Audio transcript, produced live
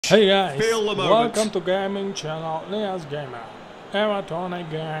Hey guys, Feel the moment. welcome to gaming channel Leah's Gamer. Everton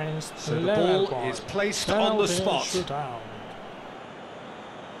against So the Liverpool. ball is placed on the Penalty spot. Shootout.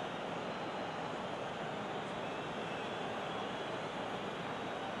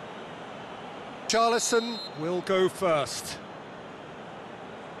 Charlison will go first.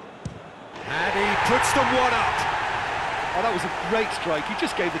 And he puts them one up. Oh, that was a great strike. He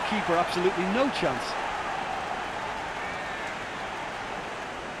just gave the keeper absolutely no chance.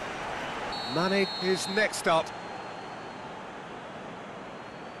 Mane is next up.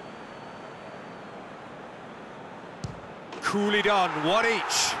 Coolly done, one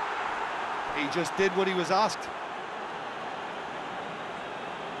each. He just did what he was asked.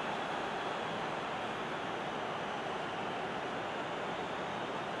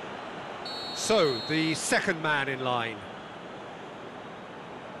 So, the second man in line.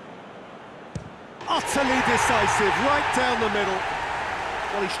 Utterly decisive, right down the middle.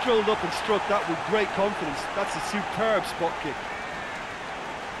 Well, he strolled up and struck that with great confidence. That's a superb spot kick.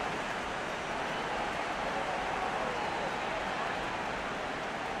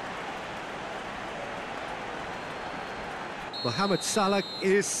 Mohamed Salah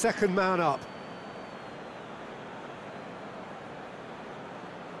is second man up.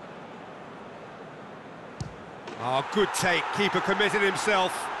 Oh, good take, keeper committed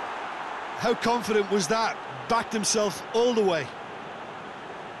himself. How confident was that? Backed himself all the way.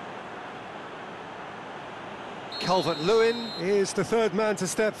 Calvert-Lewin is the third man to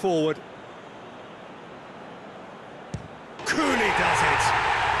step forward. Cooley does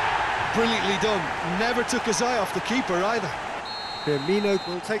it. Brilliantly done. Never took his eye off the keeper either. Firmino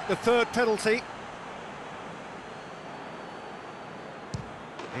will take the third penalty.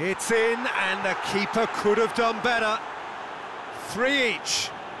 It's in, and the keeper could have done better. Three each.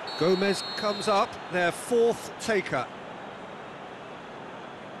 Gomez comes up, their fourth taker.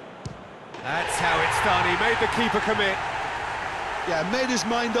 That's how it's done, he made the keeper commit. Yeah, made his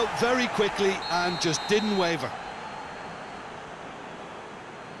mind up very quickly and just didn't waver.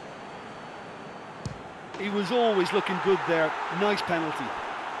 He was always looking good there. Nice penalty.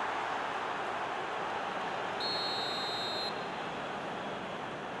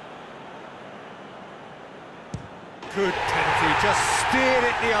 Good penalty, just steered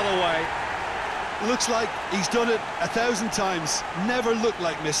it the other way. Looks like he's done it 1,000 times. Never looked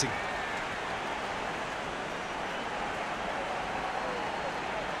like missing.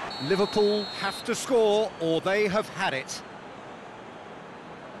 Liverpool have to score, or they have had it.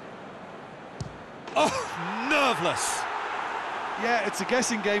 Oh, nerveless! Yeah, it's a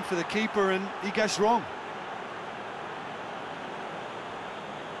guessing game for the keeper and he guessed wrong.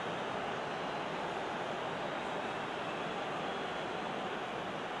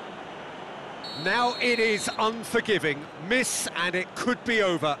 Now it is unforgiving. Miss and it could be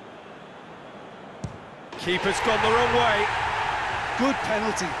over. Keeper's gone the wrong way. Good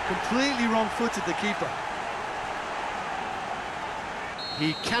penalty. Completely wrong-footed, the keeper.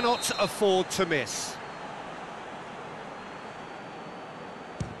 He cannot afford to miss.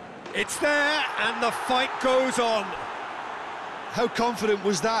 It's there, and the fight goes on. How confident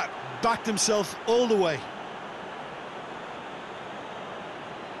was that? Backed himself all the way.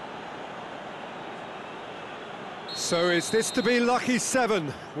 So is this to be lucky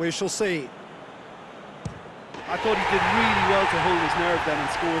 7? We shall see. I thought he did really well to hold his nerve then and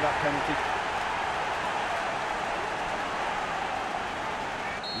score that penalty.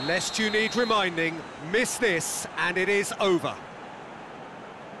 Lest you need reminding, miss this and it is over.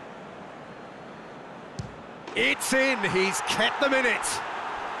 It's in, he's kept them in it.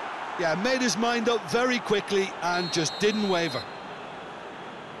 Yeah, made his mind up very quickly and just didn't waver.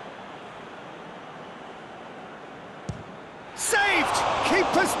 Saved!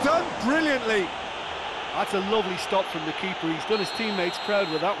 Keeper's done brilliantly. That's a lovely stop from the keeper. He's done his teammates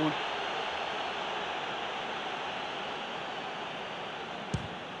proud with that one.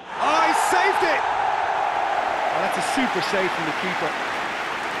 Oh, he saved it! Oh, that's a super save from the keeper.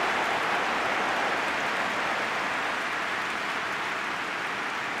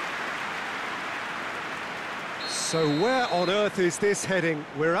 So where on earth is this heading?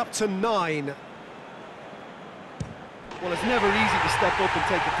 We're up to 9. Well, it's never easy to step up and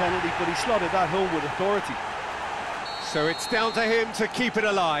take a penalty, but he slotted that home with authority. So it's down to him to keep it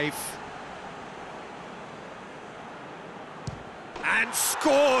alive. And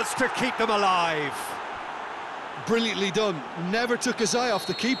scores to keep them alive. Brilliantly done. Never took his eye off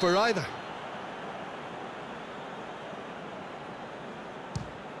the keeper either.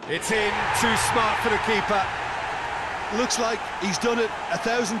 It's in, too smart for the keeper. Looks like he's done it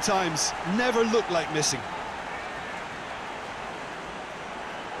 1,000 times. Never looked like missing.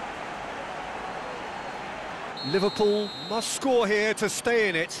 Liverpool must score here to stay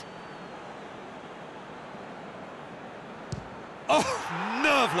in it. Oh,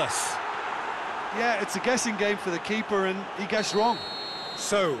 nerveless! Yeah, it's a guessing game for the keeper, and he guessed wrong.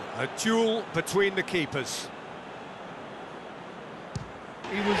 So, a duel between the keepers.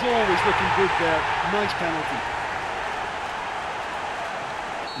 He was always looking good there. Nice penalty.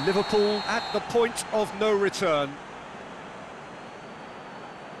 Liverpool at the point of no return.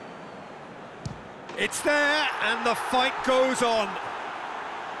 It's there, and the fight goes on.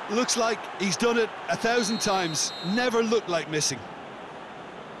 Looks like he's done it 1,000 times. Never looked like missing.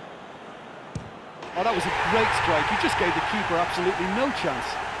 Oh, that was a great strike. He just gave the keeper absolutely no chance.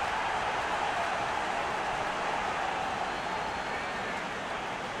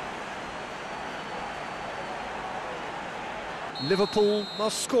 Liverpool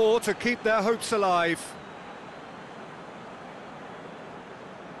must score to keep their hopes alive.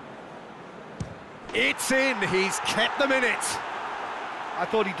 It's in, he's kept them in it. I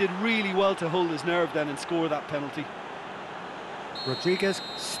thought he did really well to hold his nerve then and score that penalty. Rodriguez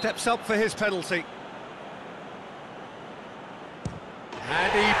steps up for his penalty.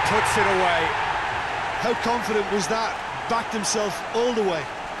 And he puts it away. How confident was that? Backed himself all the way.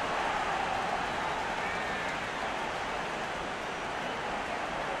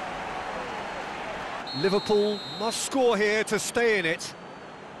 Liverpool must score here to stay in it.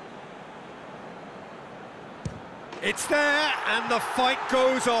 It's there, and the fight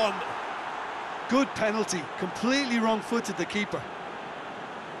goes on. Good penalty. Completely wrong-footed the keeper.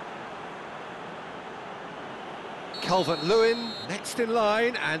 Calvert-Lewin next in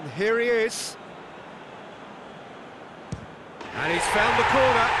line, and here he is. And he's found the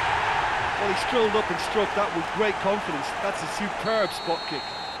corner. Well, he strolled up and struck that with great confidence. That's a superb spot kick.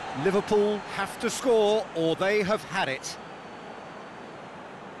 Liverpool have to score, or they have had it.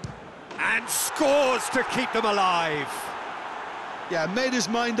 And scores to keep them alive. Yeah, made his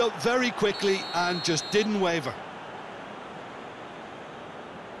mind up very quickly and just didn't waver.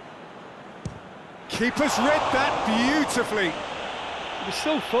 Keeper's read that beautifully. He was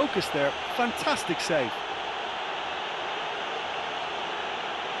so focused there. Fantastic save.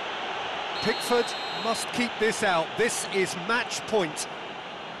 Pickford must keep this out. This is match point.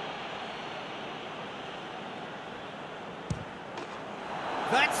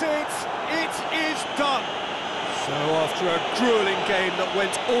 That's it. It is done. So after a grueling game that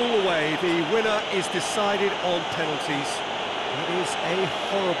went all the way, the winner is decided on penalties. It is a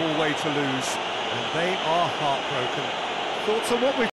horrible way to lose, and they are heartbroken. Thoughts on what we've